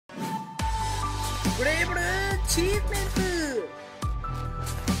Achievement.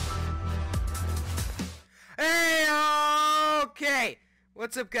 Hey, okay.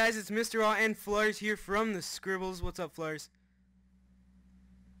 What's up, guys? It's Mr. Raw and Flars here from the Scribbles. What's up, Flars?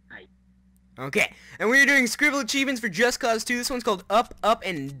 Hi. Okay, and we're doing Scribble achievements for Just Cause 2. This one's called Up, Up,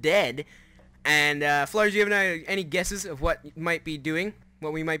 and Dead. And, Flars, do you have any guesses of what we might be doing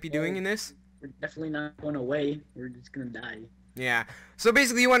in this? We're definitely not going away. We're just gonna die. Yeah. So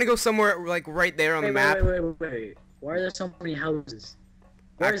basically, you want to go somewhere, like, right there on the map. Wait. Why are there so many houses?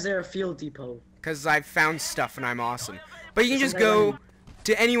 Where is there a fuel depot? Because I've found stuff and I'm awesome. But you can just go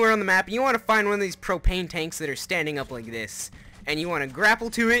to anywhere on the map, and you want to find one of these propane tanks that are standing up like this. And you want to grapple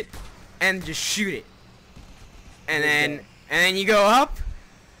to it and just shoot it. And then you go up,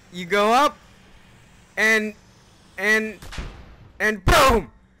 and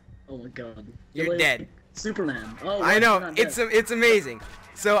boom! Oh my god. You're dead. Superman. Oh, I know, it's amazing.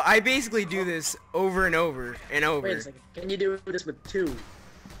 So I basically do this over and over and over. Wait a second. Can you do this with two?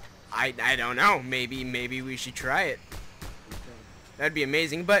 I don't know. Maybe we should try it. That'd be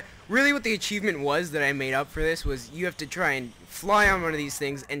amazing. But really what the achievement was that I made up for this was you have to try and fly on one of these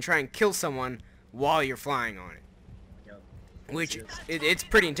things and try and kill someone while you're flying on it. Yep. Which, it's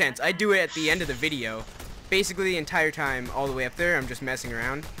pretty intense. I do it at the end of the video. Basically the entire time, all the way up there, I'm just messing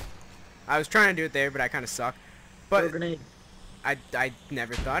around. I was trying to do it there, but I kind of suck. But grenade. I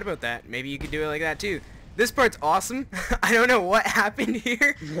never thought about that. Maybe you could do it like that too. This part's awesome. I don't know what happened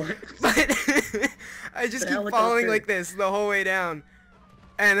here. What? But I just keep falling like this the whole way down.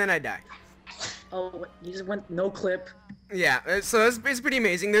 And then I die. Oh, you just went no clip. Yeah, so it's pretty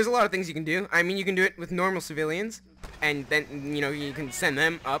amazing. There's a lot of things you can do. I mean, you can do it with normal civilians. And then, you know, you can send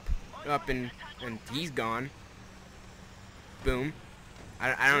them up, and he's gone. Boom.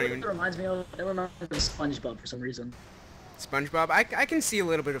 I don't even... It reminds me of SpongeBob for some reason. SpongeBob? I can see a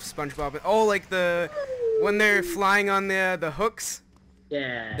little bit of SpongeBob. Oh, like when they're flying on the hooks?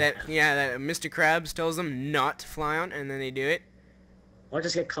 Yeah. That Mr. Krabs tells them not to fly on, and then they do it. I'll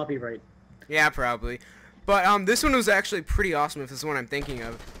just get copyright. Yeah, probably. But this one was actually pretty awesome if this is the one I'm thinking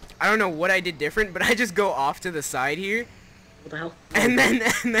of. I don't know what I did different, but I just go off to the side here. What the hell? And then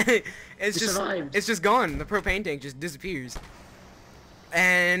it's survived. just gone. The propane tank just disappears.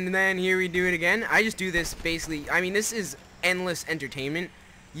 And then here we do it again. I just do this basically, I mean, this is endless entertainment.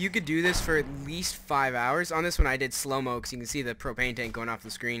 You could do this for at least 5 hours. On this one I did slow-mo because you can see the propane tank going off the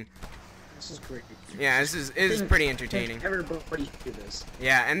screen. This is great. Yeah, it is pretty entertaining. Everybody should do this.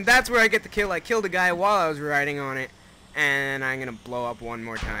 Yeah, and that's where I get the kill. I killed a guy while I was riding on it, and I'm gonna blow up one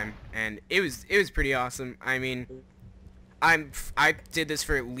more time. And it was pretty awesome. I mean, I did this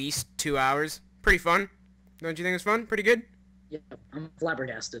for at least 2 hours. Pretty fun. Don't you think it was fun? Pretty good? Yep, I'm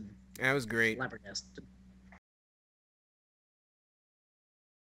flabbergasted. That was great. Flabbergasted.